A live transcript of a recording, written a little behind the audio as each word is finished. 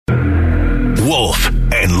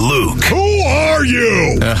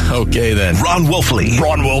Okay, then. Ron Wolfley.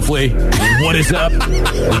 What is up?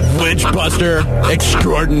 Witchbuster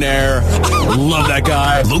extraordinaire. Love that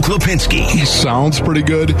guy. Luke Lipinski. He sounds pretty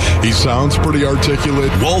good. He sounds pretty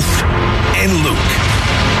articulate. Wolf and Luke.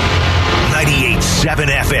 98.7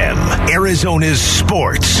 FM, Arizona's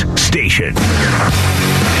sports station.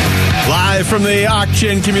 Live from the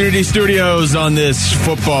Auction Community Studios on this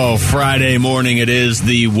football Friday morning. It is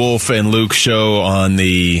the Wolf and Luke show on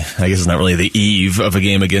the, I guess it's not really the eve of a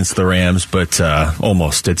game against the Rams, but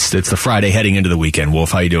almost. It's the Friday heading into the weekend.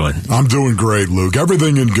 Wolf, how you doing? I'm doing great, Luke.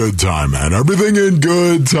 Everything in good time, man. Everything in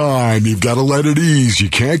good time. You've got to let it ease. You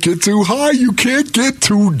can't get too high. You can't get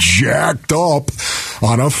too jacked up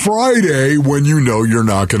on a Friday when you know you're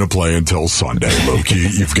not going to play until Sunday, Luke.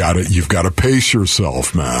 You've got to pace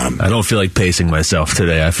yourself, man. I don't feel like pacing myself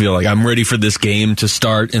today. I feel like I'm ready for this game to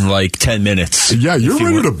start in like 10 minutes. Yeah, you're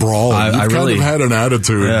ready to brawl. You've kind of had an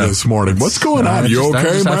attitude this morning. What's going on? You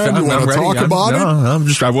okay, man? You want to talk about it?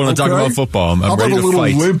 I want to talk about football. I'm ready to fight. How about a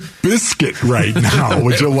little Limp Biscuit right now?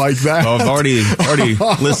 Would you like that? Well, I've already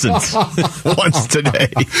listened once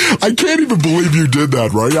today. I can't even believe you did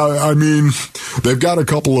that, right? I mean, they've got a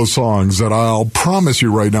couple of songs that I'll promise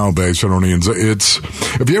you right now, Basinonians. It's,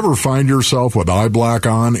 if you ever find yourself with eye black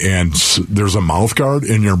on and there's a mouth guard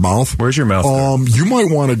in your mouth. Where's your mouth guard? You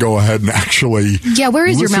might want to go ahead and actually where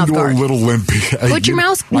is your mouth guard? A little limpy. Put your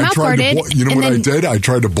mouth guard in. You know what I did? I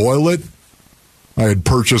tried to boil it. I had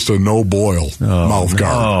purchased a no-boil mouth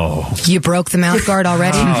guard. Oh. You broke the mouth guard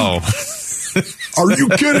already? Are you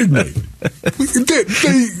kidding me?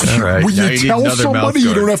 Right. Will you tell somebody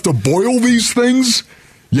you don't have to boil these things?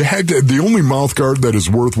 You had to, the only mouth guard that is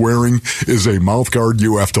worth wearing is a mouth guard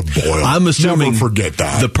you have to boil. I'm assuming never forget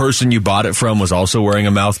that. The person you bought it from was also wearing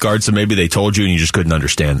a mouth guard, so maybe they told you and you just couldn't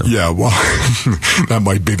understand them. Yeah, well, that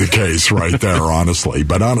might be the case right there, honestly.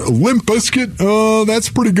 But on Limp Bizkit, that's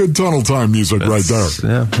pretty good tunnel time music right there.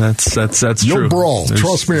 Yeah, that's true. You'll brawl.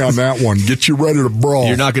 Trust me on that one. Get you ready to brawl.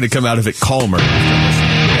 You're not going to come out of it calmer.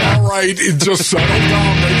 All right, just settle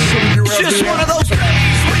down. Make sure you have Just one of those days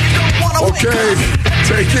where you don't want to Okay,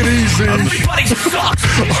 take it easy. Everybody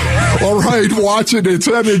sucks. All right, watch it. It's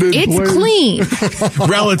edited. It's clean.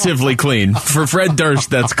 Relatively clean. For Fred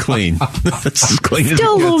Durst, that's clean. That's as clean as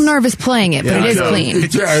Still a it little gets. nervous playing it, but it is clean.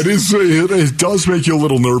 Yeah, it is. It does make you a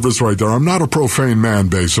little nervous right there. I'm not a profane man,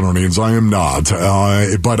 Basinonians. I am not.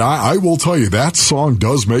 But I will tell you, that song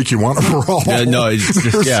does make you want to brawl. Yeah, no, it's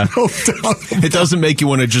just, No doubt. It doesn't make you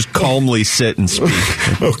want to just calmly sit and speak.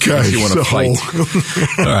 Okay, You want to fight.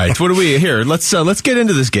 All right, what do we here? Let's get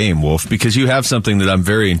into this game, Wolf, because you have something that I'm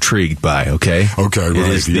very intrigued by. Okay, right. It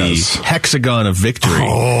is the hexagon of victory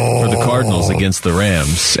for the Cardinals against the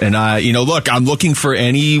Rams, and look, I'm looking for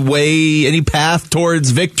any path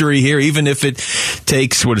towards victory here, even if it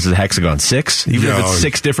takes if hexagon 6, even if it's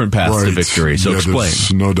 6 different paths to victory. So explain.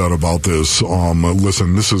 There's no doubt about this.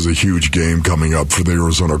 Listen, this is a huge game coming up for the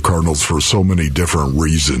Arizona Cardinals for so many different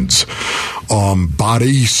reasons.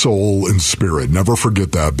 Body, soul, and spirit. Never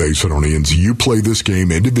forget that, Basinonians. You play this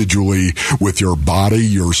game individually with your body,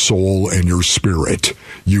 your soul, and your spirit.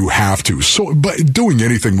 You have to. So, but doing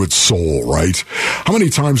anything with soul, right? How many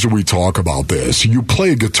times do we talk about this? You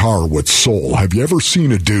play a guitar with soul. Have you ever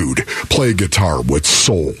seen a dude play a guitar with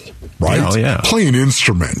soul, right? Oh, yeah. Play an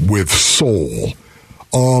instrument with soul.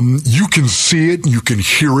 You can see it, you can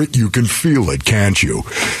hear it, you can feel it, can't you?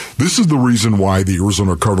 This is the reason why the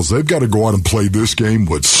Arizona Cardinals, they've got to go out and play this game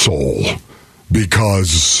with soul,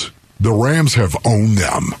 because the Rams have owned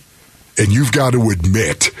them. And you've got to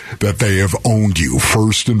admit that they have owned you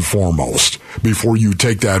first and foremost before you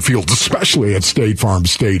take that field, especially at State Farm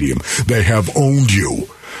Stadium. They have owned you.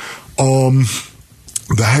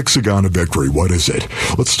 The hexagon of victory, what is it?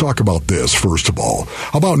 Let's talk about this, first of all.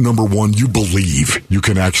 How about number one, you believe you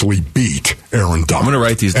can actually beat Aaron Donald. I'm going to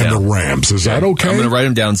write these and down. the Rams. Is that okay? I'm going to write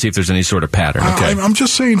them down and see if there's any sort of pattern. Okay. I'm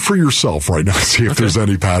just saying for yourself right now, see if there's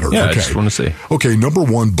any pattern. Yeah, okay. I just want to see. Okay, number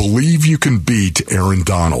one, believe you can beat Aaron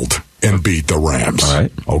Donald and beat the Rams. All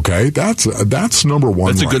right. Okay, that's number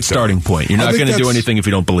one. That's a good starting point. You're not going to do anything if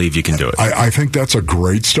you don't believe you can do it. I think that's a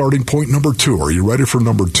great starting point. Number two, are you ready for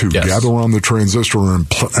number two? Yes. Gather around the transistor and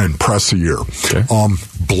press the ear. Okay.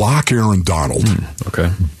 Block Aaron Donald.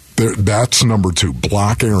 Okay. That's number two.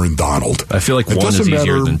 Block Aaron Donald. I feel like one is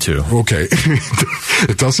easier than two. Okay.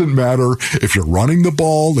 It doesn't matter if you're running the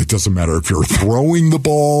ball. It doesn't matter if you're throwing the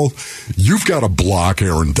ball. You've got to block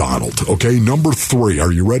Aaron Donald. Okay. Number three.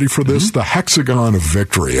 Are you ready for this? Mm-hmm. The hexagon of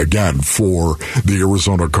victory again for the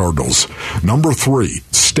Arizona Cardinals. Number three.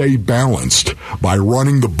 Stay balanced by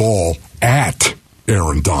running the ball at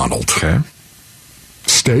Aaron Donald. Okay.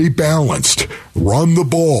 Stay balanced. Run the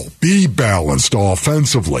ball. Be balanced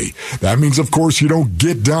offensively. That means, of course, you don't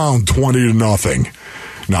get down 20-0.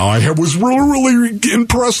 Now, I was really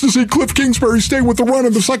impressed to see Cliff Kingsbury stay with the run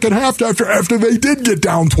in the second half after they did get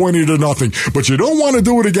down 20-0. But you don't want to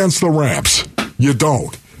do it against the Rams. You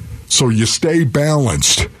don't. So you stay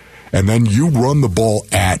balanced, and then you run the ball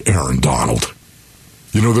at Aaron Donald.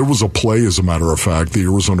 You know, there was a play, as a matter of fact, the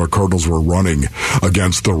Arizona Cardinals were running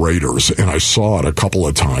against the Raiders, and I saw it a couple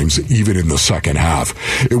of times, even in the second half.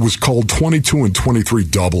 It was called 22 and 23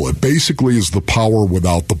 double. It basically is the power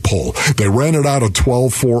without the pull. They ran it out of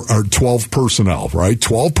 12 personnel, right?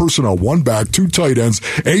 12 personnel, one back, two tight ends.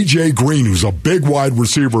 A.J. Green, who's a big wide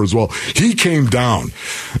receiver as well, he came down.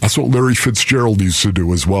 That's what Larry Fitzgerald used to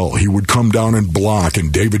do as well. He would come down and block,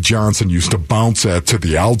 and David Johnson used to bounce that to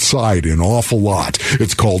the outside an awful lot.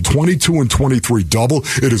 It's called 22 and 23 double.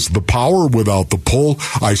 It is the power without the pull.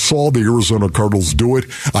 I saw the Arizona Cardinals do it.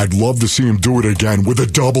 I'd love to see them do it again with a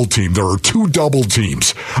double team. There are two double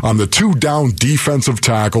teams. On the two down defensive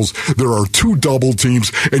tackles, there are two double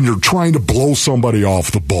teams, and you're trying to blow somebody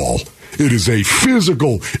off the ball. It is a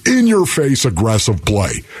physical, in-your-face, aggressive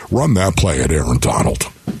play. Run that play at Aaron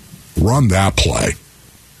Donald. Run that play.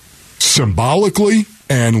 Symbolically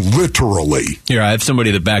and literally. Here, I have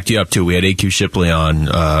somebody that backed you up, too. We had A.Q. Shipley on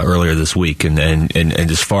earlier this week, and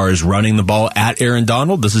as far as running the ball at Aaron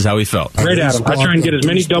Donald, this is how he felt. Great at him. I try and get as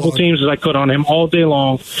many double teams as I could on him all day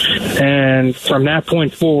long, and from that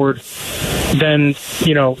point forward, then,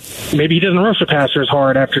 you know, maybe he doesn't rush a passer as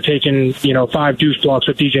hard after taking, 5 deuce blocks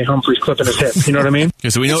with DJ Humphries clipping his hip. You know what I mean? Okay,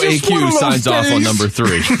 so we know A.Q. signs off on number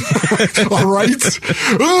 3. All right?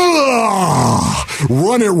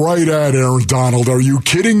 Run it right at Aaron Donald. Are you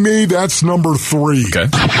kidding me? That's number 3. Okay.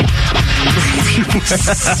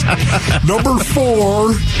 Number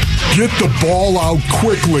 4, get the ball out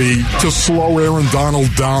quickly to slow Aaron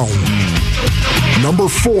Donald down. Number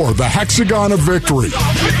 4, the hexagon of victory.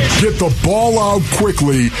 Get the ball out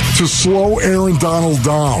quickly to slow Aaron Donald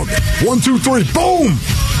down. 1, 2, 3, boom!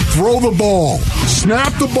 Throw the ball.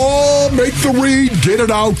 Snap the ball, make the read, get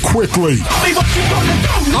it out quickly.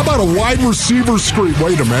 How about a wide receiver screen?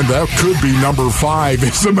 Wait a minute, that could be number 5.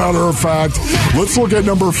 As a matter of fact, let's look at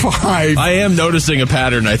number 5. I am noticing a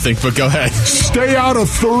pattern, I think, but go ahead. Stay out of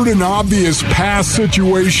third and obvious pass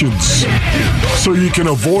situations so you can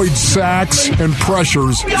avoid sacks and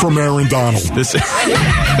pressures from Aaron Donald.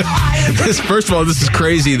 First of all, this is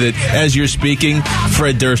crazy that as you're speaking,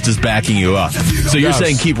 Fred Durst is backing you up. So you're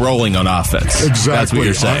saying keep rolling on offense. Exactly. That's what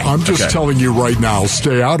you're saying. I'm just telling you right now,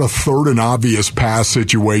 stay out of third and obvious pass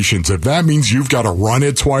situations. If that means you've got to run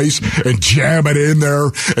it twice and jam it in there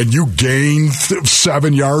and you gain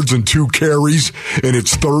 7 yards and 2 carries and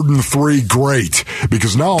it's 3rd and 3, great.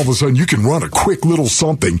 Because now all of a sudden you can run a quick little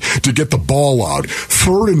something to get the ball out.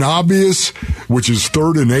 Third and obvious, which is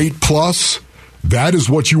 3rd and 8 plus, that is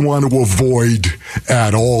what you want to avoid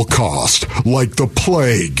at all cost, like the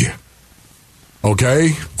plague.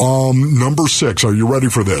 Okay? Number 6, are you ready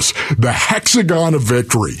for this? The hexagon of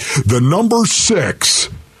victory. The number 6,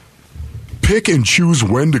 pick and choose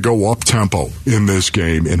when to go up-tempo in this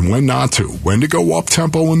game and when not to. When to go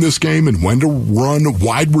up-tempo in this game and when to run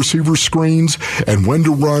wide receiver screens and when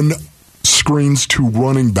to run screens to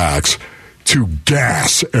running backs to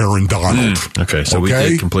gas Aaron Donald. Okay, so we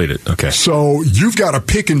did complete it. Okay. So you've got to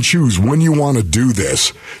pick and choose when you want to do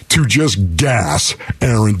this to just gas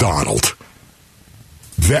Aaron Donald.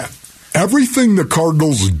 That everything the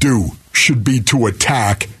Cardinals do should be to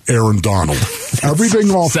attack Aaron Donald.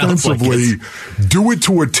 Everything offensively, do it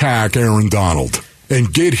to attack Aaron Donald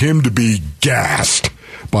and get him to be gassed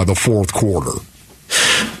by the fourth quarter.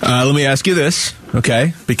 Let me ask you this,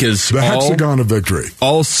 okay? Because the hexagon of victory.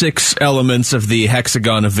 All 6 elements of the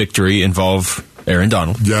hexagon of victory involve Aaron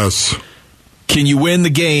Donald. Yes. Can you win the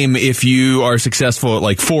game if you are successful at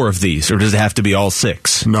like 4 of these, or does it have to be all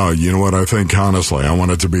 6? No, you know what I think, honestly? I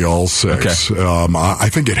want it to be all 6. Okay. I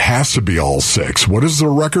think it has to be all 6. What is the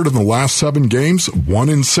record in the last 7 games?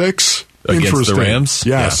 1-6? Against the Rams?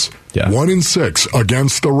 Yes. Yeah. 1-6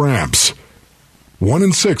 against the Rams.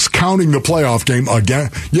 1-6, counting the playoff game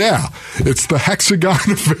again. Yeah, it's the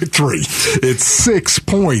hexagon of victory. It's 6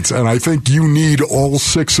 points, and I think you need all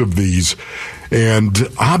 6 of these. And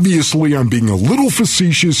obviously, I'm being a little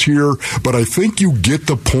facetious here, but I think you get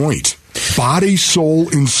the point. Body, soul,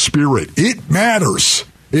 and spirit. It matters.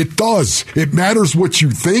 It does. It matters what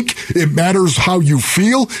you think. It matters how you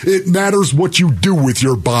feel. It matters what you do with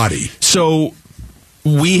your body. So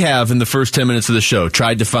we have, in the first 10 minutes of the show,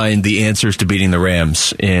 tried to find the answers to beating the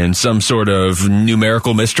Rams in some sort of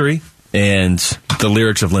numerical mystery and the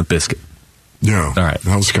lyrics of Limp Bizkit. Yeah. All right.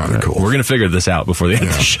 That was kind of cool. We're going to figure this out before the end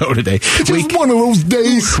of the show today. It's just one of those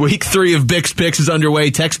days. Week 3 of Bix Picks is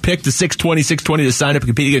underway. Text PICK to 620 to sign up and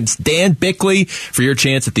compete against Dan Bickley for your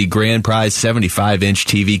chance at the grand prize 75-inch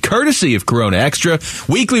TV, courtesy of Corona Extra.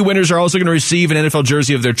 Weekly winners are also going to receive an NFL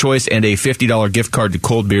jersey of their choice and a $50 gift card to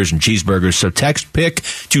Cold Beers and Cheeseburgers. So text PICK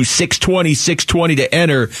to 620 to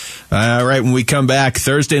enter. All right, when we come back,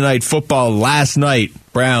 Thursday night football last night,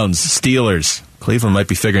 Browns, Steelers. Cleveland might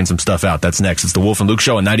be figuring some stuff out. That's next. It's the Wolf and Luke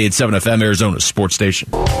Show on 98.7 FM, Arizona's sports station.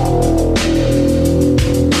 A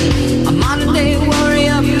Monday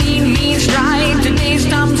warrior, mean stride. Today's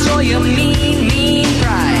Tom Sawyer, mean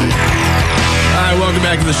pride. All right, welcome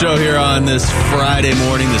back to the show here on this Friday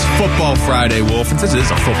morning, this Football Friday, Wolf. And since it is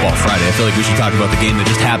a Football Friday, I feel like we should talk about the game that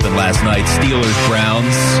just happened last night.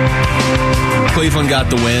 Steelers-Browns. Cleveland got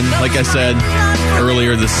the win. Like I said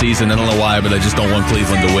earlier this season, I don't know why, but I just don't want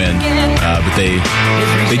Cleveland to win. But they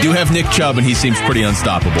do have Nick Chubb, and he seems pretty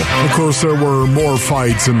unstoppable. Of course, there were more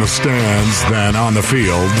fights in the stands than on the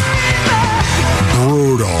field.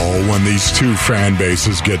 Brutal when these two fan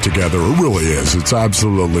bases get together. It really is. It's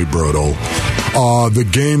absolutely brutal. The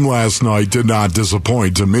game last night did not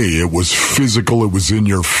disappoint to me. It was physical. It was in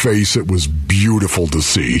your face. It was beautiful to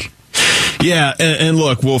see. Yeah, and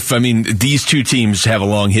look, Wolf, I mean, these two teams have a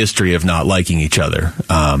long history of not liking each other.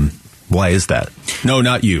 Why is that? No,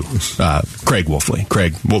 not you, Craig Wolfley.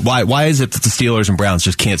 Craig, why is it that the Steelers and Browns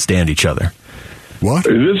just can't stand each other? What?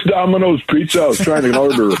 Is this Domino's Pizza? I was trying to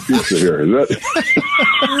order a pizza here. Is that?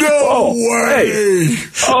 No way! Hey.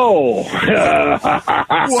 Oh.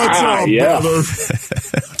 What's up, brother?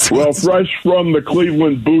 Well, fresh from the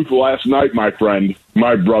Cleveland booth last night, my friend,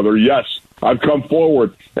 my brother, yes, I've come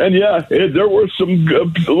forward. And, yeah, there were a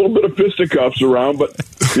little bit of fisticuffs around, but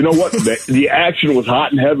you know what? The action was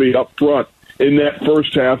hot and heavy up front in that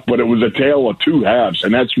first half, but it was a tale of two halves,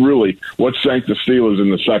 and that's really what sank the Steelers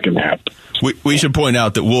in the second half. We should point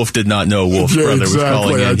out that Wolf did not know Wolf's brother was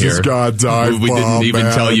calling in here. We didn't even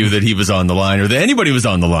tell you that he was on the line or that anybody was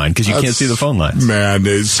on the line because you can't see the phone lines. Man,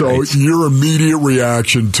 so your immediate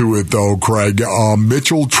reaction to it, though, Craig,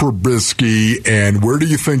 Mitchell Trubisky, and where do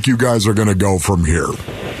you think you guys are going to go from here?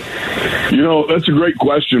 You know, that's a great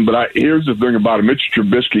question, but here's the thing about it. Mitch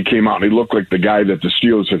Trubisky came out and he looked like the guy that the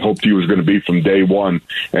Steelers had hoped he was going to be from day one,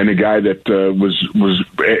 and a guy that was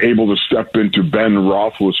able to step into Ben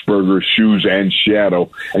Roethlisberger's shoes and shadow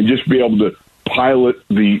and just be able to pilot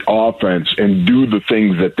the offense and do the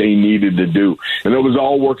things that they needed to do. And it was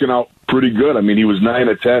all working out pretty good. I mean, he was 9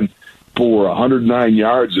 of 10 for 109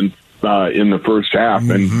 yards in the first half.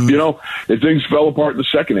 And, you know, things fell apart in the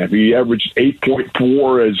second half. He averaged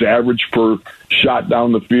 8.4 as average per shot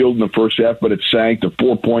down the field in the first half, but it sank to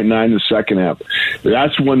 4.9 in the second half.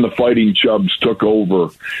 That's when the Fighting Chubs took over.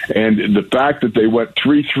 And the fact that they went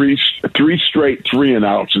three straight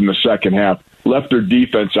 3-and-outs in the second half left their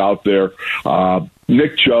defense out there.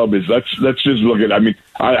 Nick Chubb is, let's just look at, I mean,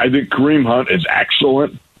 I think Kareem Hunt is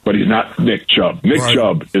excellent, but he's not Nick Chubb. Nick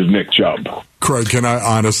Chubb is Nick Chubb. Craig, can I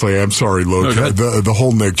honestly, I'm sorry, Luke, the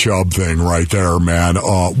whole Nick Chubb thing right there, man,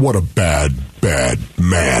 what a bad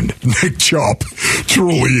man Nick Chubb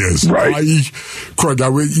truly is. Right. Craig,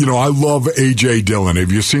 I love A.J. Dillon.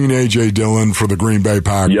 Have you seen A.J. Dillon for the Green Bay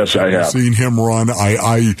Packers? Yes, I have. Seen him run.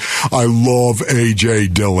 I love A.J.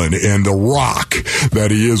 Dillon and the rock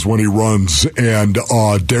that he is when he runs. And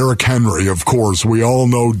Derrick Henry, of course. We all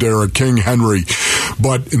know Derrick King Henry.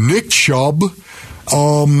 But Nick Chubb,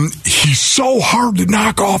 he's so hard to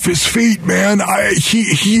knock off his feet, man.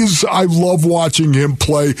 I love watching him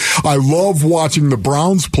play. I love watching the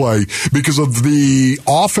Browns play because of the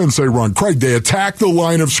offense they run. Craig, they attack the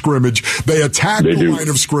line of scrimmage. They attack the line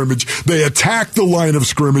of scrimmage. They attack the line of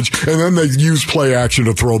scrimmage, and then they use play action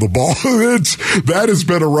to throw the ball. That has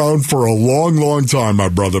been around for a long, long time, my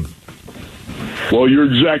brother. Well, you're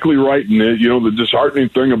exactly right. And, the disheartening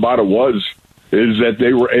thing about it is that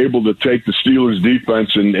they were able to take the Steelers'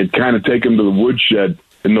 defense and kind of take them to the woodshed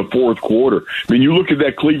in the fourth quarter. I mean, you look at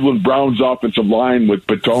that Cleveland Browns offensive line with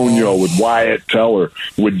Petonio, with Wyatt Teller,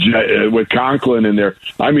 with Conklin in there.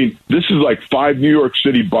 I mean, this is like 5 New York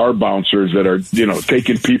City bar bouncers that are,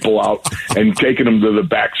 taking people out and taking them to the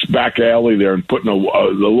back alley there and putting a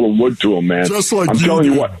little wood to them, man. Just like I'm telling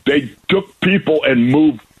you what, they took people and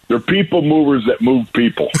moved They're people movers that move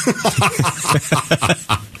people.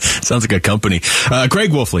 Sounds like a company.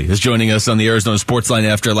 Craig Wolfley is joining us on the Arizona Sports Line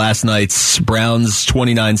after last night's Browns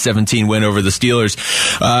 29-17 win over the Steelers.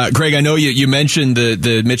 Craig, I know you mentioned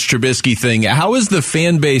the Mitch Trubisky thing. How is the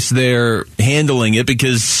fan base there handling it?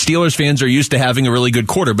 Because Steelers fans are used to having a really good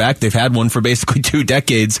quarterback. They've had one for basically 2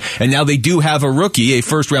 decades, and now they do have a rookie, a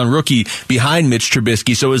first-round rookie, behind Mitch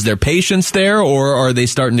Trubisky. So is there patience there, or are they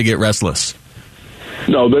starting to get restless?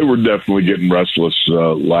 No, they were definitely getting restless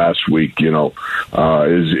last week, as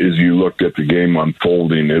you looked at the game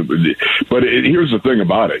unfolding. Here's the thing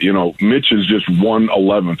about it. Mitch is just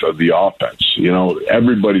 1/11th of the offense.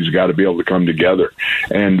 Everybody's got to be able to come together.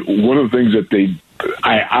 And one of the things that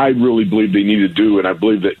I really believe they need to do, and I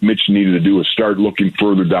believe that Mitch needed to do, is start looking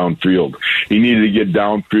further downfield. He needed to get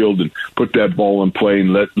downfield and put that ball in play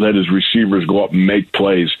and let his receivers go up and make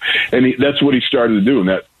plays. And that's what he started to do. And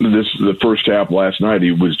the first half last night,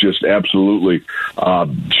 he was just absolutely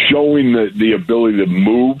showing the ability to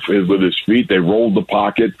move with his feet. They rolled the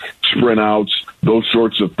pocket, sprint outs, those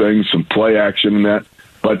sorts of things, some play action in that.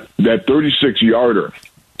 But that 36-yarder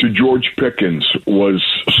to George Pickens was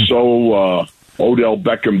so Odell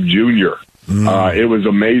Beckham Jr. It was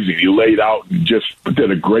amazing. He laid out and just did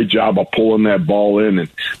a great job of pulling that ball in. And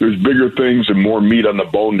there's bigger things and more meat on the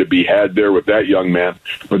bone to be had there with that young man.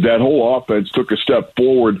 But that whole offense took a step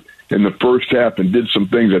forward in the first half and did some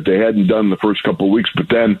things that they hadn't done the first couple of weeks. But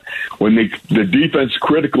then when the defense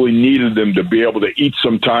critically needed them to be able to eat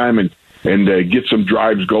some time and get some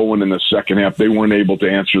drives going in the second half, they weren't able to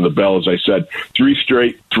answer the bell. As I said, 3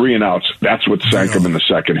 straight 3-and-outs. That's what sank them in the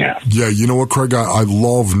second half. Yeah, you know what, Craig? I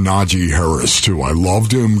love Najee Harris, too. I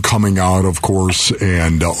loved him coming out, of course,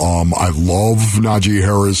 and I love Najee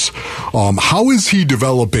Harris. How is he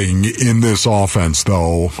developing in this offense,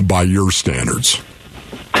 though, by your standards?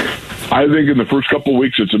 I think in the first couple of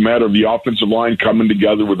weeks, it's a matter of the offensive line coming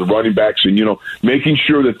together with the running backs and, making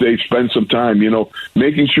sure that they spend some time,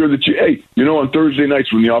 making sure that on Thursday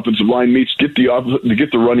nights when the offensive line meets, get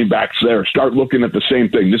the running backs there. Start looking at the same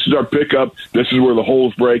thing. This is our pickup. This is where the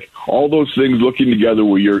holes break. All those things looking together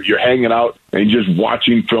where you're hanging out and just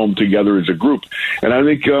watching film together as a group. And I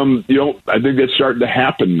think, I think that's starting to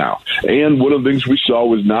happen now. And one of the things we saw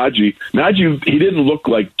was Najee. Najee, he didn't look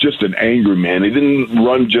like just an angry man. He didn't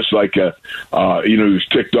run just like he was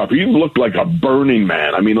ticked off. He looked like a burning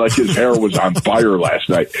man. I mean, like his hair was on fire last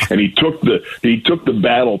night. And he took the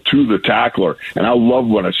battle to the tackler. And I love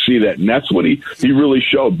when I see that. And that's what he really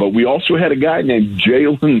showed. But we also had a guy named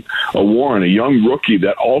Jalen Warren, a young rookie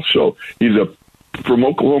that also, he's from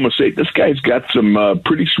Oklahoma State. This guy's got some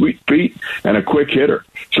pretty sweet feet and a quick hitter.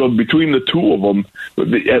 So between the two of them,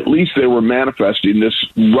 at least they were manifesting this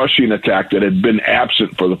rushing attack that had been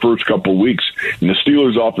absent for the first couple of weeks. And the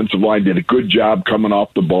Steelers' offensive line did a good job coming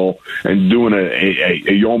off the ball and doing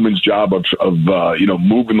a yeoman's job of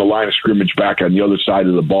moving the line of scrimmage back on the other side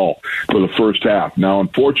of the ball for the first half. Now,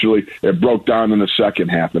 unfortunately, it broke down in the second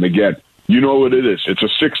half. And again, you know what it is. It's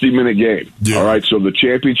a 60-minute game. Yeah. All right, so the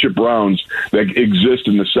championship rounds that exist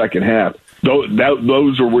in the second half,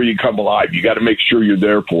 those are where you come alive. You got to make sure you're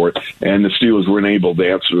there for it, and the Steelers weren't able to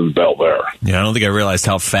answer the bell there. Yeah, I don't think I realized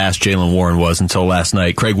how fast Jalen Warren was until last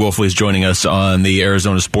night. Craig Wolfley is joining us on the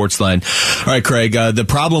Arizona Sports Line. All right, Craig, the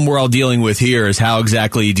problem we're all dealing with here is how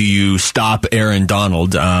exactly do you stop Aaron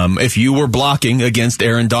Donald? If you were blocking against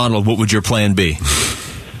Aaron Donald, what would your plan be?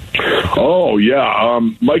 Oh, yeah.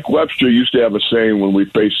 Mike Webster used to have a saying when we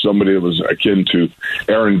faced somebody that was akin to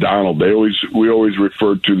Aaron Donald. We always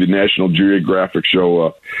referred to the National Geographic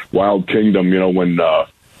show Wild Kingdom, when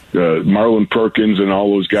Marlon Perkins and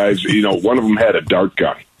all those guys, one of them had a dart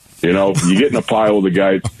gun. You get in a pile with a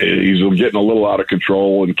guy, he's getting a little out of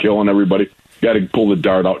control and killing everybody. Got to pull the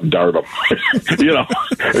dart out and dart him.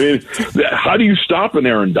 I mean, how do you stop an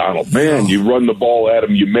Aaron Donald? Man, you run the ball at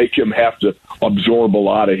him. You make him have to absorb a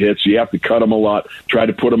lot of hits. You have to cut him a lot, try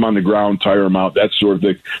to put him on the ground, tire him out, that sort of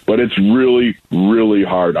thing. But it's really, really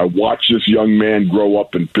hard. I watched this young man grow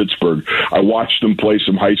up in Pittsburgh. I watched him play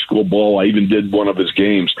some high school ball. I even did one of his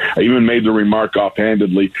games. I even made the remark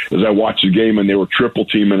offhandedly as I watched the game, and they were triple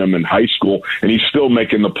teaming him in high school, and he's still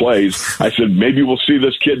making the plays. I said, maybe we'll see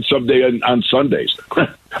this kid someday on Sundays.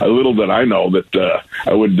 Little did I know that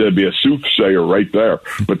I would be a soothsayer right there.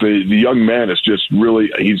 But the young man is just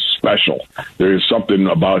really, he's special. There is something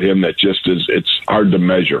about him that just it's hard to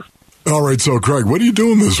measure. All right, so Craig, what are you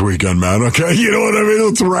doing this weekend, man? Okay, you know what I mean?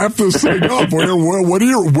 Let's wrap this thing up. Where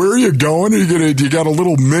are you going? You got a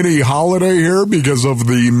little mini holiday here because of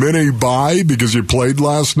the mini bye because you played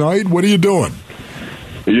last night? What are you doing?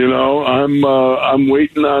 You know, I'm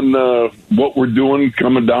waiting on what we're doing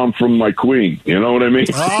coming down from my queen. You know what I mean?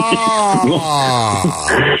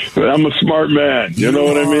 I'm a smart man. You know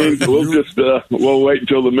what I mean? We'll wait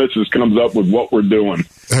until the missus comes up with what we're doing.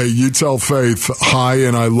 Hey, you tell Faith hi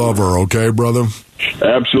and I love her, okay, brother?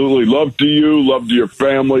 Absolutely. Love to you. Love to your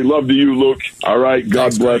family. Love to you, Luke. All right.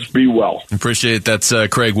 God bless. Be well. Appreciate it. That's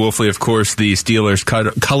Craig Wolfley, of course, the Steelers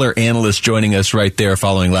color analyst, joining us right there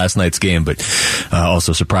following last night's game, but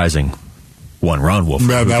also surprising one, Ron Wolf.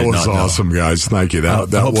 Man, that was awesome, guys. Thank you.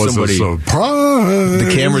 That was a surprise.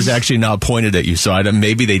 The camera's actually not pointed at you, so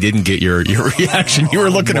maybe they didn't get your reaction. You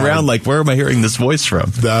were looking around like, where am I hearing this voice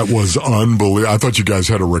from? That was unbelievable. I thought you guys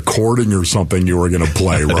had a recording or something you were going to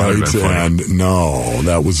play, right? And no,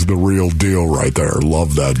 that was the real deal right there.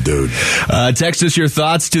 Love that, dude. Text us your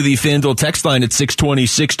thoughts to the FanDuel text line at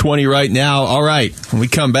 620-620 right now. All right, when we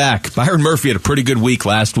come back, Byron Murphy had a pretty good week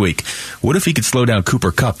last week. What if he could slow down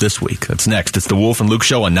Cooper Kupp this week? That's next. It's the Wolf and Luke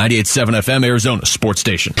Show on 98.7 FM, Arizona Sports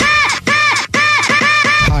Station.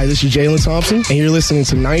 Hi, this is Jalen Thompson, and you're listening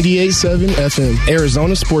to 98.7 FM,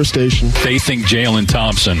 Arizona Sports Station. They think Jalen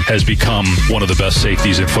Thompson has become one of the best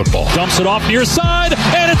safeties in football. Dumps it off near side,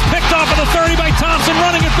 and it's picked off at the 30 by Thompson,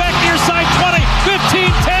 running it back near side 20,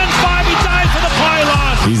 15, 10, 5, he dives for the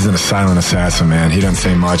pylon. He's a silent assassin, man. He doesn't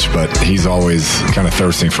say much, but he's always kind of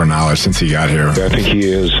thirsting for knowledge since he got here. I think he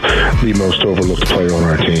is the most overlooked player on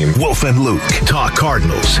our team. Wolf and Luke talk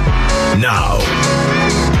Cardinals now.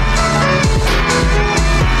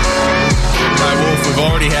 All right, Wolf, we've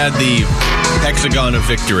already had the hexagon of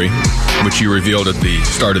victory, which you revealed at the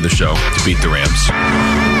start of the show to beat the Rams.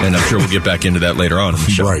 And I'm sure we'll get back into that later on in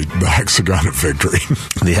the show. Right, the hexagon of victory.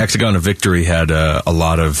 The hexagon of victory had a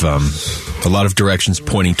lot of directions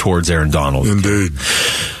pointing towards Aaron Donald. Indeed.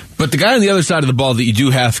 But the guy on the other side of the ball that you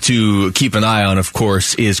do have to keep an eye on, of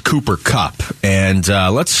course, is Cooper Kupp. And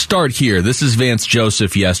let's start here. This is Vance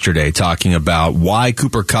Joseph yesterday talking about why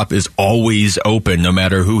Cooper Kupp is always open no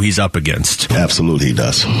matter who he's up against. Absolutely he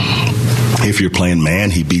does. If you're playing man,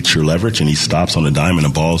 he beats your leverage and he stops on the dime and the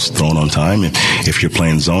ball's thrown on time. And if you're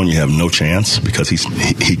playing zone, you have no chance because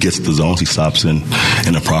he gets the zones. He stops in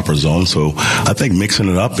a proper zone. So I think mixing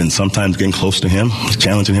it up and sometimes getting close to him,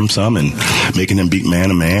 challenging him some and making him beat man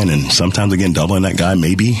to man, and sometimes again doubling that guy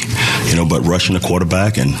maybe, but rushing the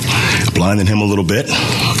quarterback and blinding him a little bit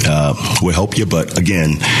will help you. But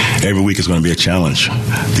again, every week is going to be a challenge.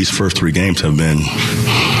 These first 3 games have been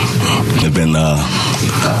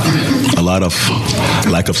a lot of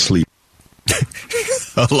lack of sleep.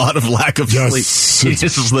 A lot of lack of sleep. He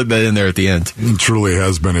just slid that in there at the end. It truly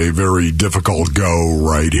has been a very difficult go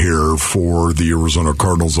right here for the Arizona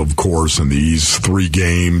Cardinals, of course, in these 3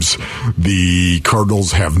 games. The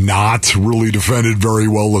Cardinals have not really defended very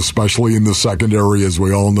well, especially in the secondary. As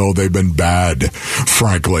we all know, they've been bad,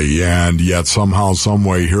 frankly. And yet somehow, some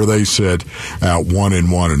way, here they sit at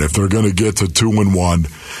 1-1. And if they're going to get to 2-1,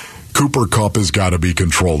 Cooper Kupp has got to be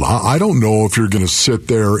controlled. I don't know if you're going to sit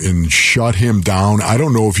there and shut him down. I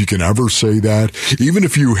don't know if you can ever say that. Even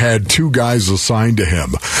if you had 2 guys assigned to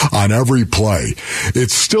him on every play,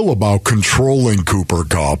 it's still about controlling Cooper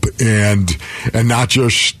Kupp and not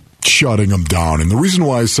just shutting him down. And the reason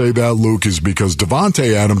why I say that, Luke, is because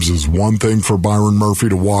Davante Adams is one thing for Byron Murphy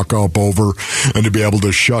to walk up over and to be able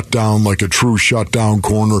to shut down like a true shutdown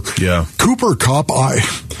corner. Yeah. Cooper Kupp,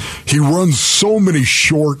 he runs so many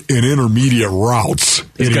short and intermediate routes,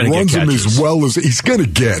 and he runs them as well as he's going to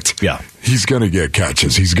get. Yeah. He's going to get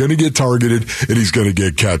catches. He's going to get targeted, and he's going to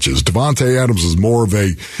get catches. Davante Adams is more of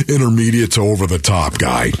a intermediate to over-the-top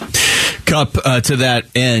guy. Kupp, to that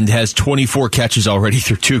end, has 24 catches already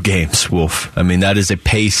through 2 games, Wolf. I mean, that is a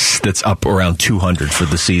pace that's up around 200 for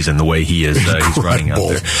the season, the way he is he's running out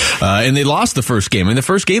there. And they lost the first game. In the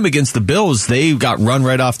first game against the Bills, they got run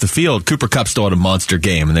right off the field. Cooper Kupp still had a monster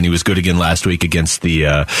game, and then he was good again last week against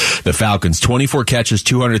the Falcons. 24 catches,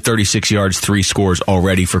 236 yards, 3 scores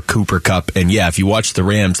already for Cooper Kupp. And yeah, if you watch the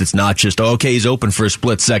Rams, it's not just, okay, he's open for a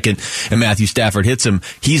split second and Matthew Stafford hits him.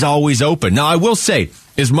 He's always open. Now, I will say,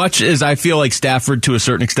 as much as I feel like Stafford, to a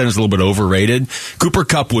certain extent, is a little bit overrated, Cooper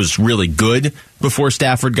Kupp was really good before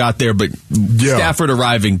Stafford got there, but Stafford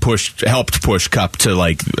arriving helped push Kupp to,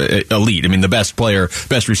 elite. I mean, the best player,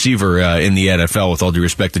 best receiver in the NFL, with all due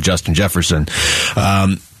respect to Justin Jefferson.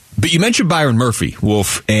 But you mentioned Byron Murphy,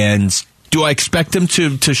 Wolf, and do I expect him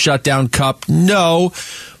to shut down Kupp? No.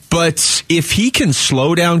 But if he can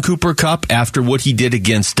slow down Cooper Kupp after what he did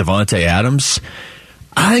against Davante Adams,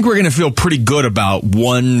 I think we're going to feel pretty good about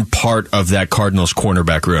one part of that Cardinals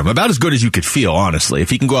cornerback room. About as good as you could feel, honestly, if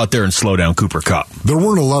he can go out there and slow down Cooper Kupp. There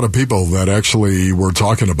weren't a lot of people that actually were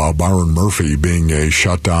talking about Byron Murphy being a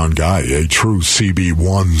shutdown guy, a true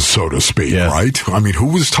CB1, so to speak, right? I mean, who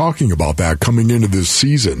was talking about that coming into this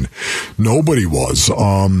season? Nobody was.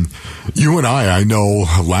 You and I know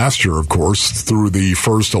last year, of course, through the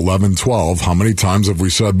first 11, 12, how many times have we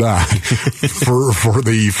said that? for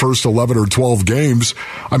the first 11 or 12 games,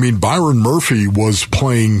 I mean, Byron Murphy was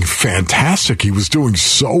playing fantastic. He was doing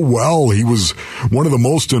so well. He was one of the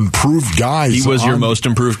most improved guys. He was your most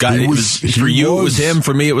improved guy. It was him.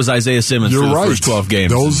 For me, it was Isaiah Simmons for the first 12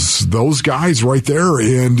 games. Those guys right there.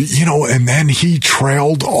 And, and then he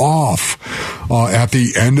trailed off at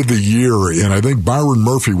the end of the year. And I think Byron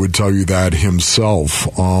Murphy would tell you that himself.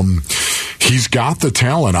 He's got the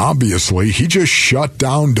talent, obviously. He just shut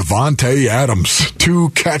down Devontae Adams. 2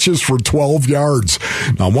 catches for 12 yards.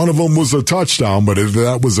 Now, one of them was a touchdown, but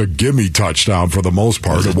that was a gimme touchdown for the most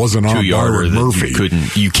part. It wasn't on Byron Murphy.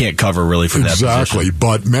 You can't cover really from that position. Exactly.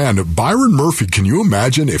 But, man, Byron Murphy, can you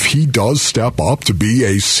imagine if he does step up to be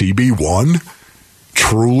a CB1?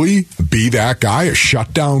 Truly be that guy, a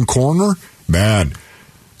shutdown corner? Man,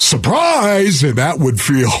 surprise! And that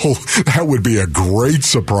would be a great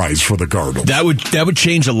surprise for the Cardinals. That would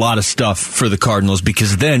change a lot of stuff for the Cardinals,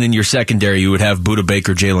 because then in your secondary you would have Budda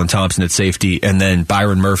Baker, Jalen Thompson at safety, and then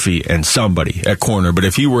Byron Murphy and somebody at corner. But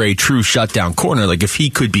if he were a true shutdown corner, like if he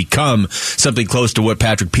could become something close to what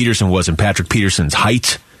Patrick Peterson was in Patrick Peterson's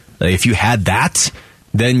height, like if you had that,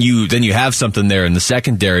 then you have something there in the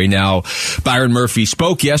secondary. Now, Byron Murphy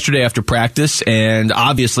spoke yesterday after practice, and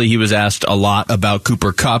obviously he was asked a lot about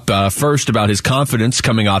Cooper Kupp. First, about his confidence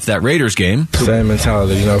coming off that Raiders game. Same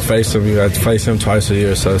mentality, face him. You got to face him twice a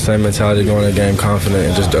year, so same mentality, going in the game confident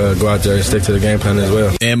and just go out there and stick to the game plan as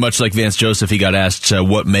well. And much like Vance Joseph, he got asked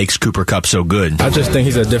what makes Cooper Kupp so good. I just think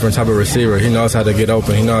he's a different type of receiver. He knows how to get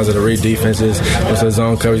open. He knows how to read defenses. With his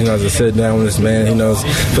zone coverage, he knows how to sit down with his man. He knows. I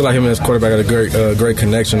feel like him and his quarterback got a great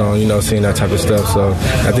connection on, seeing that type of stuff. So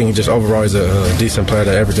I think he just overall is a decent player at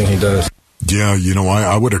everything he does. Yeah,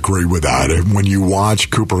 I would agree with that. When you watch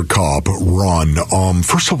Cooper Kupp run,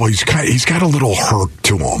 first of all, he's got a little herk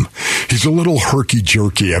to him. He's a little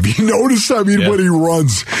herky-jerky. Have you noticed? I mean, when he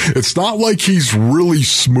runs, it's not like he's really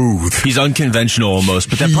smooth. He's unconventional almost,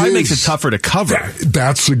 but that probably makes it tougher to cover.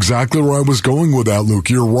 That's exactly where I was going with that, Luke.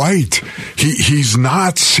 You're right. He's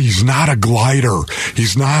not a glider.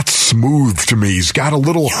 He's not smooth to me. He's got a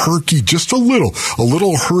little herky, just a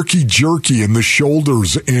little herky-jerky in the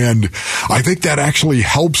shoulders, and I think that actually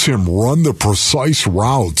helps him run the precise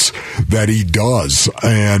routes that he does.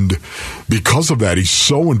 And because of that, he's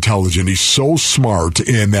so intelligent, he's so smart,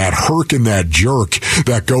 and that herk and that jerk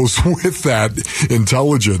that goes with that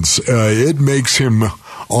intelligence, it makes him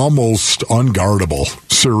almost unguardable.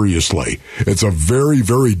 Seriously. It's a very,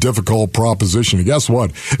 very difficult proposition. And guess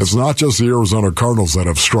what? It's not just the Arizona Cardinals that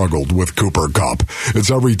have struggled with Cooper Kupp. It's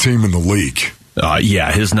every team in the league.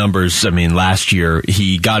 His numbers, last year,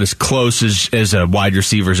 he got as close as a wide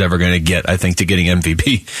receiver is ever going to get, I think, to getting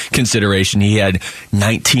MVP consideration. He had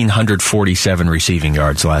 1,947 receiving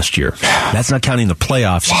yards last year. That's not counting the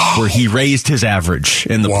playoffs, where he raised his average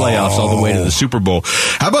in the playoffs all the way to the Super Bowl.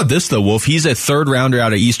 How about this, though, Wolf? He's a third-rounder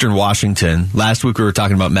out of Eastern Washington. Last week we were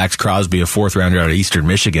talking about Max Crosby, a fourth-rounder out of Eastern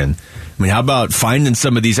Michigan. How about finding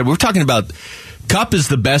some of these? We're talking about Kupp is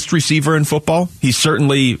the best receiver in football. He's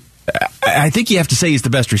certainly... I think you have to say he's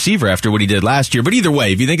the best receiver after what he did last year. But either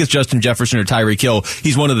way, if you think it's Justin Jefferson or Tyreek Hill,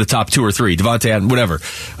 he's one of the top 2 or 3. Devontae Adams, whatever.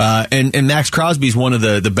 And Max Crosby's one of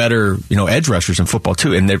the better edge rushers in football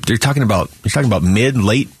too. And they're talking about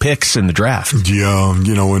late picks in the draft. Yeah,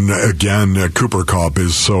 and again, Cooper Kupp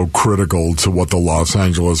is so critical to what the Los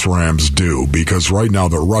Angeles Rams do, because right now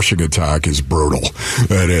their rushing attack is brutal.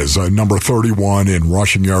 It is number 31 in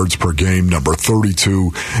rushing yards per game, number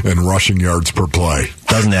 32 in rushing yards per play.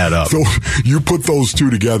 Doesn't add up. So you put those two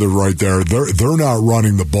together right there, they're not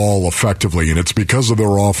running the ball effectively, and it's because of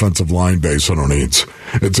their offensive line base underneath.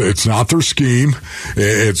 It's not their scheme.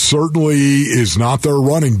 It certainly is not their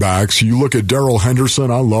running backs. You look at Darrell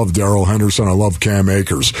Henderson. I love Darrell Henderson. I love Cam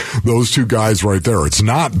Akers. Those two guys right there. It's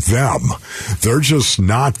not them. They're just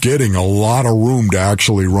not getting a lot of room to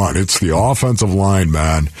actually run. It's the offensive line,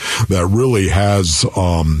 man, that really has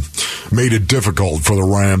made it difficult for the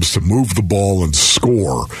Rams to move the ball and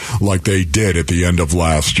score like they did at the end of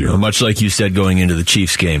last year. Much like you said going into the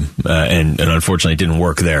Chiefs game, and unfortunately it didn't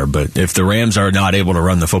work there. But if the Rams are not able to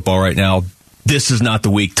run the football right now, this is not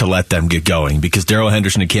the week to let them get going because Darrell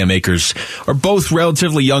Henderson and Cam Akers are both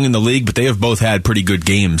relatively young in the league, but they have both had pretty good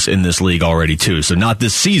games in this league already too. So not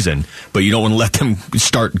this season, but you don't want to let them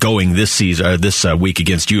start going this season, this week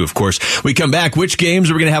against you, of course. We come back. Which games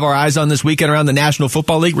are we going to have our eyes on this weekend around the National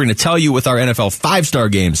Football League? We're going to tell you with our NFL 5-star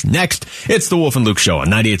games next. It's the Wolf and Luke Show on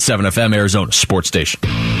 98.7 FM, Arizona Sports Station.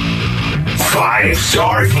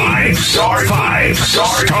 5-star games.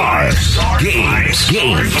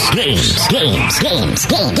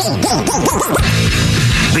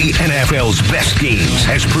 The NFL's best games,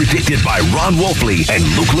 as predicted by Ron Wolfley and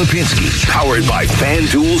Luke Lipinski. Powered by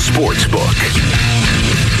FanDuel Sportsbook.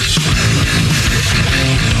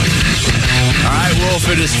 All right, Wolf,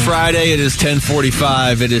 it is Friday. It is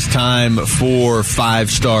 10:45. It is time for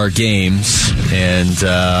 5-star games. And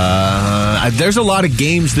there's a lot of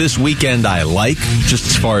games this weekend I like, just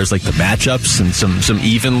as far as like the matchups and some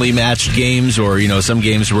evenly matched games, or, you know, some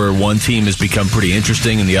games where one team has become pretty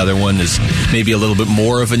interesting and the other one is maybe a little bit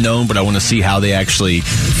more of a known, but I want to see how they actually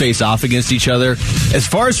face off against each other. As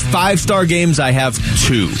far as 5-star games, I have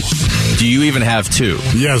 2. Do you even have 2?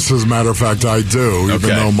 Yes, as a matter of fact, I do, even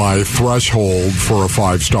though my threshold for a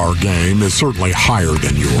 5-star game is certainly higher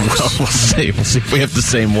than yours. Well, we'll see if we have the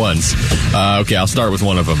same ones. Okay, I'll start with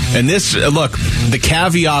one of them. And this, look, the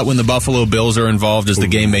caveat when the Buffalo Bills are involved is the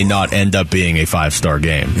game may not end up being a 5-star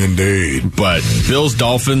game. Indeed. But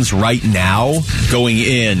Bills-Dolphins right now, going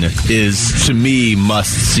in, is, to me,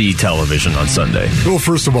 must-see television on Sunday. Well,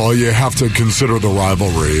 first of all, you have to consider the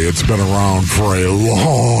rivalry. It's been around for a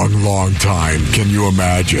long time. Can you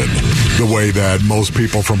imagine the way that most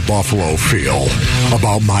people from Buffalo feel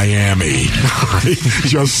about Miami?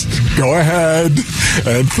 Just go ahead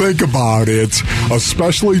and think about it,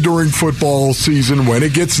 especially during football season when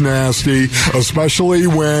it gets nasty, especially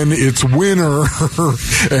when it's winter,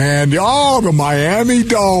 and the Miami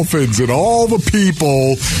Dolphins and all the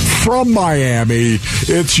people from Miami.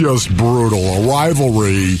 It's just brutal. A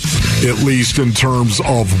rivalry, at least in terms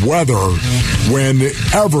of weather,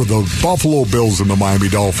 whenever the Buffalo Bills and the Miami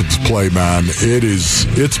Dolphins play, man,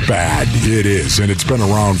 it's bad. It is. And it's been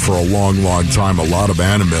around for a long time. A lot of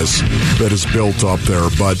animus that is built up there.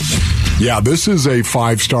 But yeah, this is a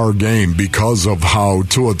 5-star game because of how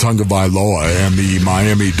Tua Tagovailoa and the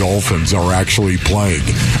Miami Dolphins are actually playing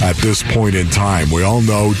at this point in time. We all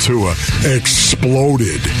know Tua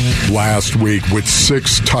exploded last week with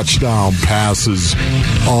 6 touchdown passes.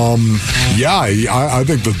 I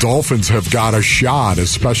think the Dolphins have got a shot,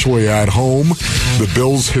 especially at home. The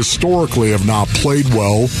Bills historically have not played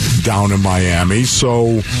well down in Miami.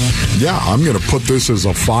 So, yeah, I'm going to put this as a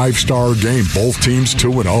 5-star game. Both teams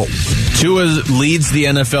 2-0. Tua leads the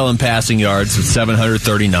NFL in passing yards with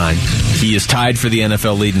 739. He is tied for the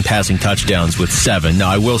NFL lead in passing touchdowns with 7. Now,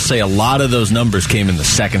 I will say a lot of those numbers came in the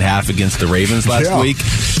second half against the Ravens last week.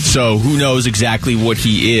 So who knows exactly what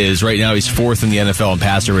he is. Right now, he's 4th in the NFL in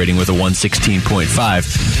passer rating with a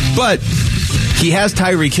 116.5. But he has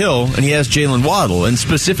Tyreek Hill and he has Jalen Waddle, and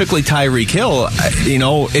specifically Tyreek Hill.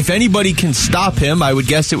 If anybody can stop him, I would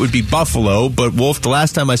guess it would be Buffalo. But Wolf, the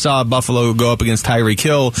last time I saw Buffalo go up against Tyreek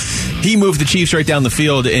Hill, he moved the Chiefs right down the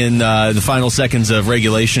field in the final seconds of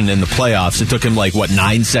regulation in the playoffs. It took him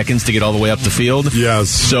 9 seconds to get all the way up the field. Yes.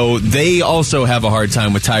 So they also have a hard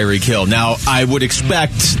time with Tyreek Hill. Now, I would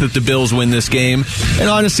expect that the Bills win this game, and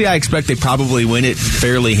honestly, I expect they probably win it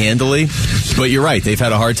fairly handily. But you're right, they've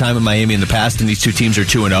had a hard time in Miami in the past, and these two teams are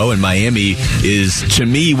 2-0, and Miami is, to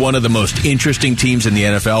me, one of the most interesting teams in the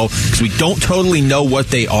NFL because we don't totally know what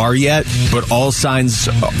they are yet, but all signs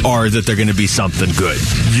are that they're going to be something good.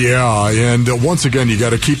 Yeah, and once again, you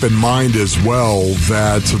got to keep in mind as well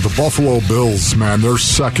that the Buffalo Bills, man, their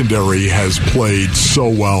secondary has played so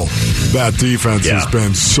well. That defense has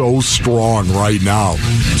been so strong right now.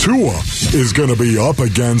 Tua is going to be up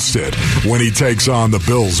against it when he takes on the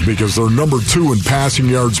Bills because they're number 2 in passing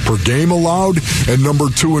yards per game allowed and number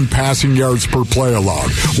 2 in passing yards per play allowed.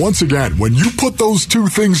 Once again, when you put those two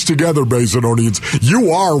things together, Basinonians,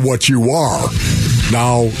 you are what you are.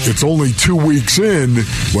 Now, it's only 2 weeks in.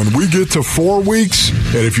 When we get to 4 weeks,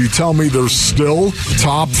 and if you tell me they're still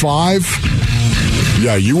top 5,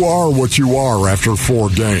 yeah, you are what you are after 4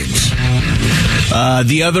 games.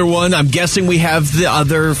 The other one, I'm guessing we have the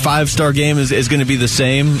other 5-star game is going to be the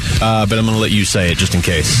same, but I'm going to let you say it just in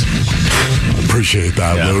case. Appreciate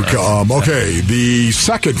that, Luke. Okay, the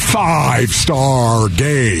second 5-star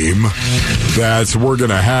game that we're going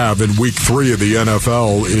to have in Week 3 of the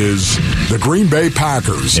NFL is the Green Bay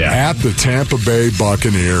Packers at the Tampa Bay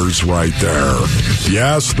Buccaneers right there.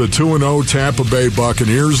 Yes, the 2-0 Tampa Bay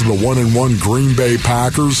Buccaneers, the 1-1 Green Bay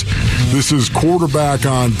Packers. This is quarterback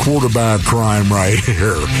on quarterback crime right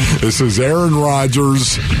here. This is Aaron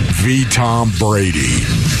Rodgers v. Tom Brady.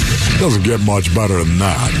 Doesn't get much better than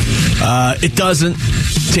that. It doesn't.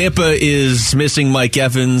 Tampa is missing Mike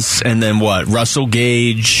Evans, and then what? Russell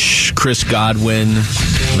Gage, Chris Godwin.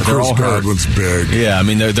 They're all hurt. Godwin's big. Yeah, I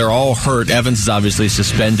mean, they're all hurt. Evans is obviously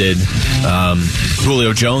suspended.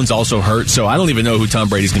 Julio Jones also hurt, so I don't even know who Tom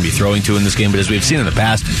Brady's going to be throwing to in this game, but as we've seen in the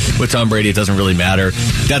past with Tom Brady, it doesn't really matter.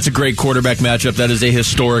 That's a great quarterback matchup. That is a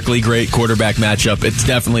historically great quarterback matchup. It's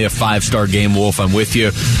definitely a 5-star game, Wolf. I'm with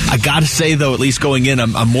you. I got to say, though, at least going in,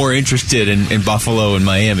 I'm more interested in Buffalo and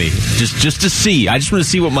Miami. Just to see. I just want to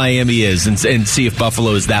see what Miami is and see if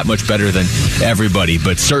Buffalo is that much better than everybody.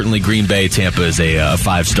 But certainly Green Bay, Tampa is a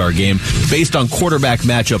 5-star game based on quarterback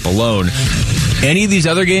matchup alone. Any of these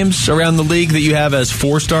other games around the league that you have as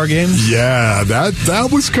 4-star games? Yeah, that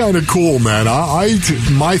was kind of cool, man.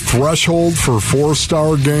 My threshold for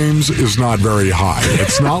 4-star games is not very high.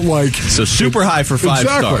 It's not like so super high for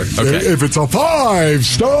 5-star. Exactly. Okay. If it's a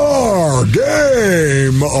 5-star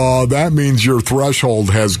game, that means your threshold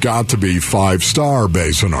has got to be 5-star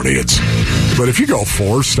based on audience. But if you go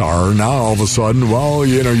 4-star, now all of a sudden, well,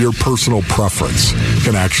 your personal preference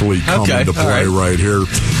can actually come into play right here.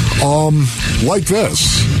 Like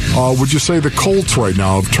this, would you say the Colts right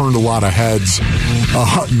now have turned a lot of heads?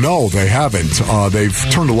 No, they haven't. They've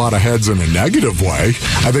turned a lot of heads in a negative way.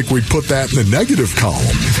 I think we'd put that in the negative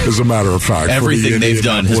column, as a matter of fact. Everything they've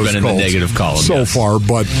done has been in the negative column so far.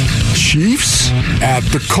 But Chiefs at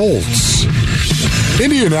the Colts.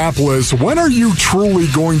 Indianapolis, when are you truly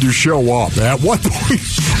going to show up? At what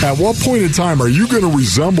point in time are you going to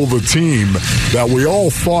resemble the team that we all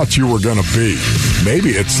thought you were going to be?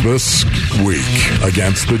 Maybe it's this week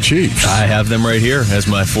against the Chiefs. I have them right here as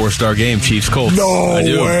my 4-star game, Chiefs-Colts. No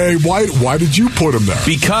way. Why did you put them there?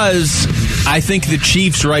 Because I think the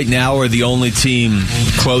Chiefs right now are the only team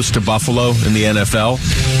close to Buffalo in the NFL.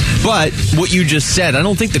 But what you just said, I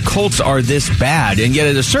don't think the Colts are this bad. And yet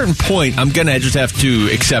at a certain point, I'm going to just have to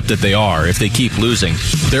accept that they are if they keep losing.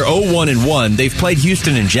 They're 0-1-1. They've played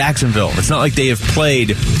Houston and Jacksonville. It's not like they have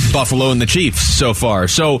played Buffalo and the Chiefs so far.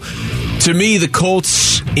 So to me, the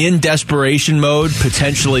Colts in desperation mode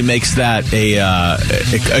potentially makes that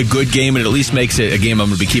a good game, and it at least makes it a game I'm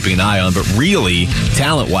going to be keeping an eye on. But really,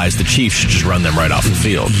 talent-wise, the Chiefs should just run them right off the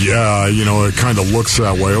field. Yeah, it kind of looks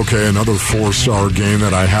that way. Okay, another 4-star game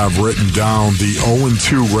that I have written down, the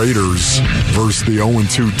 0-2 Raiders versus the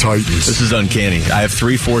 0-2 Titans. This is uncanny. I have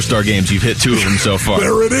 3 4-star games. You've hit 2 of them so far.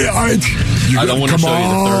 There it is. I don't want to show you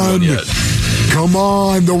the third one yet. Come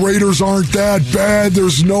on, the Raiders aren't that bad.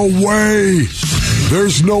 There's no way.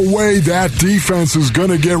 There's no way that defense is going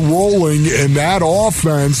to get rolling, and that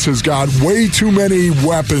offense has got way too many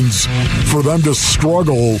weapons for them to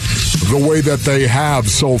struggle the way that they have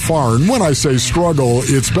so far. And when I say struggle,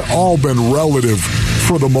 it's all been relative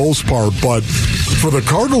for the most part, but for the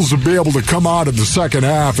Cardinals to be able to come out in the second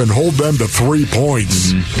half and hold them to 3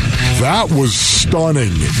 points, that was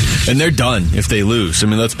stunning. And they're done if they lose. I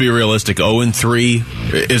mean, let's be realistic.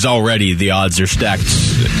 0-3 is already, the odds are stacked.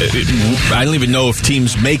 I don't even know if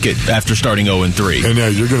teams make it after starting 0-3. And now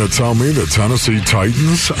you're going to tell me the Tennessee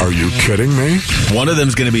Titans? Are you kidding me? One of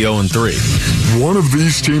them's going to be 0-3. One of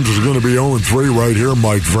these teams is going to be 0-3 right here,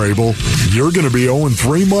 Mike Vrabel. You're going to be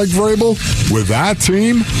 0-3, Mike Vrabel? With that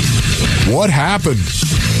team? What happened?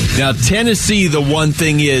 Now, Tennessee, the one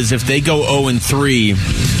thing is, if they go 0-3,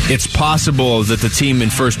 it's possible that the team in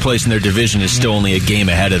first place in their division is still only a game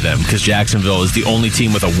ahead of them, because Jacksonville is the only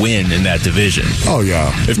team with a win in that division. Oh,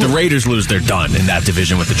 yeah. If the Raiders lose, they're done in that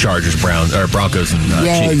division with the Chargers, Broncos, and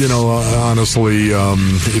Chiefs. Honestly,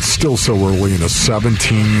 it's still so early in a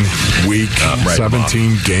 17-week,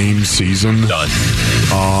 17-game season. Done.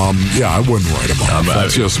 I wouldn't write them off.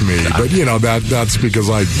 That's just me. But, that's because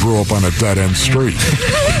I grew up on a dead-end street.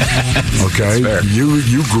 Okay?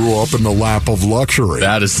 You grew up in the lap of luxury.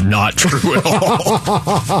 That is not true at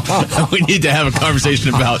all. We need to have a conversation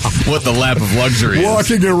about what the lap of luxury is.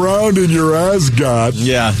 Walking around in your Ascot.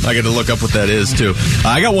 Yeah, I got to look up what that is, too.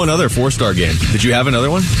 I got one other 4-star game. Did you have another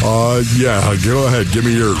one? Yeah, go ahead. Give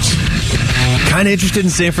me yours. Kind of interested in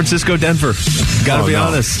San Francisco, Denver. Gotta be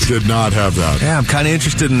honest. Did not have that. Yeah, I'm kind of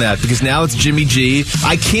interested in that because now it's Jimmy G.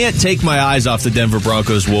 I can't take my eyes off the Denver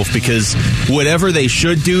Broncos, Wolf, because whatever they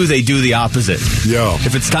should do, they do the opposite. Yeah.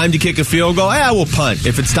 If it's time to kick a field goal, we'll punt.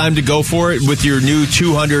 If it's time to go for it with your new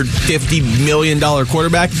 $250 million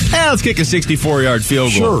quarterback, let's kick a 64-yard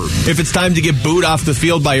field goal. Sure. If it's time to get booed off the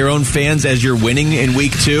field by your own fans as you're winning in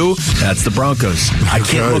week 2, that's the Broncos. I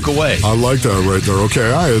can't look away. I like that right there.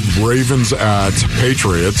 Okay, I had Ravens at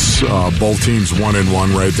Patriots. Both teams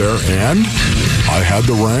 1-1 right there. And I had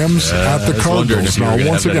the Rams at the Cardinals. Now,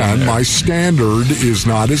 once again, my standard is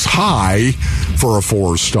not as high for a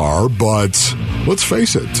 4-star, but let's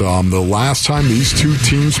face it, the last time these two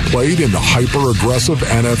teams played in the hyper-aggressive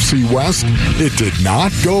NFC West, it did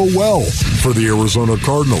not go well for the Arizona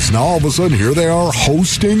Cardinals. Now, all of a sudden, here they are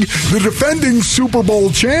hosting the defending Super Bowl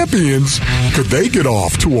champions. Could they get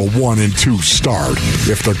off to a 1-2 start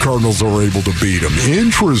if the Cardinals are able to beat them?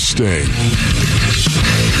 Interesting.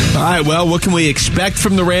 All right, well, what can we expect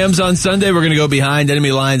from the Rams on Sunday? We're going to go behind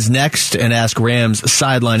enemy lines next and ask Rams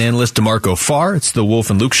sideline analyst DeMarco Farr. It's the Wolf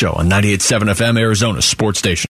and Luke Show on 98.7 FM, Arizona Sports Station.